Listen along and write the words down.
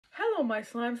know, my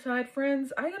slime side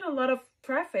friends, I get a lot of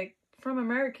traffic from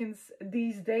Americans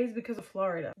these days because of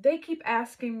Florida. They keep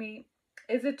asking me,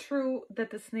 is it true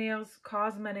that the snails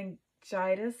cause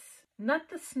meningitis? Not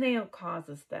the snail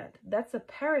causes that. That's a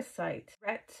parasite.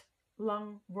 Rat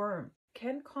lung worm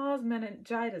can cause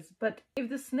meningitis. But if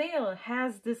the snail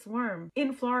has this worm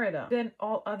in Florida, then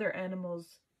all other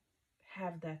animals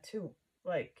have that too.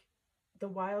 Like the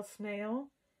wild snail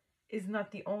is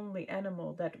not the only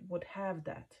animal that would have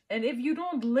that. And if you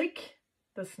don't lick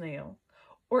the snail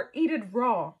or eat it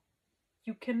raw,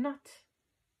 you cannot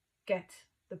get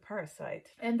the parasite.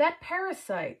 And that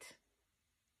parasite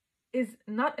is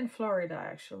not in Florida,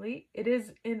 actually. It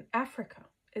is in Africa.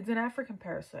 It's an African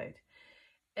parasite.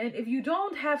 And if you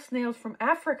don't have snails from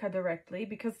Africa directly,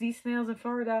 because these snails in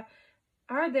Florida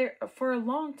are there for a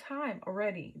long time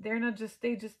already. They're not just,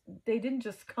 they didn't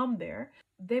just come there.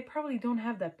 They probably don't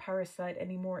have that parasite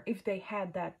anymore if they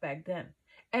had that back then.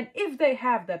 And if they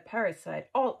have that parasite,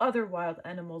 all other wild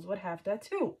animals would have that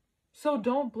too. So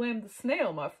don't blame the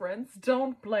snail, my friends.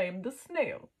 Don't blame the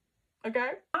snail. Okay?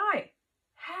 I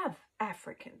have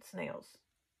African snails.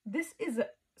 This is a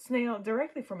snail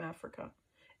directly from Africa.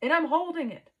 And I'm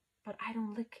holding it. But I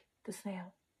don't lick the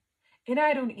snail. And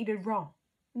I don't eat it raw.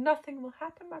 Nothing will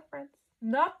happen, my friends.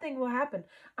 Nothing will happen.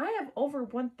 I have over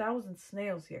 1,000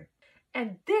 snails here.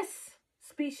 And this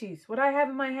species, what I have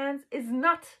in my hands, is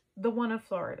not the one in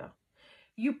Florida.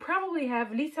 You probably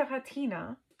have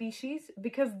Lisaratina species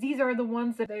because these are the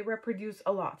ones that they reproduce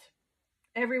a lot.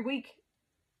 Every week,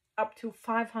 up to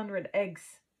 500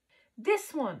 eggs.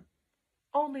 This one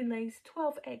only lays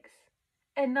 12 eggs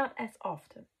and not as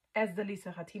often as the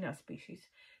Lisaratina species.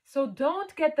 So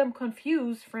don't get them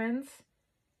confused, friends,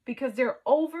 because there are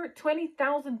over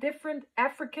 20,000 different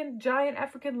giant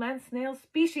African land snail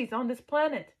species on this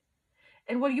planet.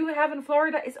 And what you have in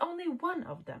Florida is only one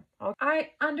of them. Okay? I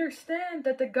understand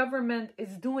that the government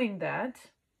is doing that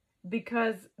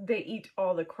because they eat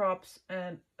all the crops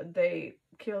and they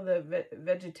kill the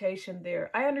vegetation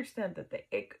there. I understand that the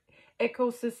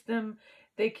ecosystem,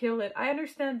 they kill it. I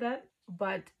understand that,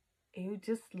 but you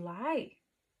just lie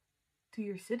to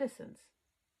your citizens.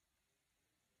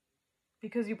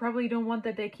 Because you probably don't want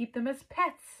that they keep them as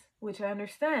pets, which I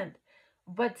understand.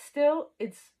 But still,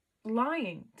 it's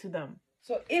lying to them.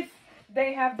 So if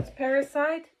they have this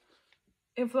parasite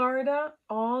in Florida,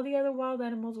 all the other wild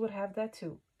animals would have that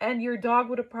too. And your dog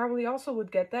would probably also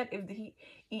would get that if he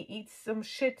eats some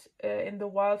shit in the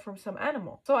wild from some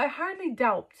animal. So I hardly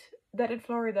doubt that in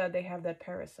Florida they have that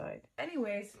parasite.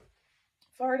 Anyways,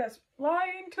 Florida's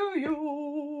lying to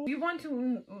you. If you want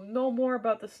to know more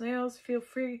about the snails, feel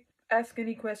free. Ask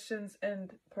any questions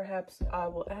and perhaps I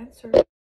will answer.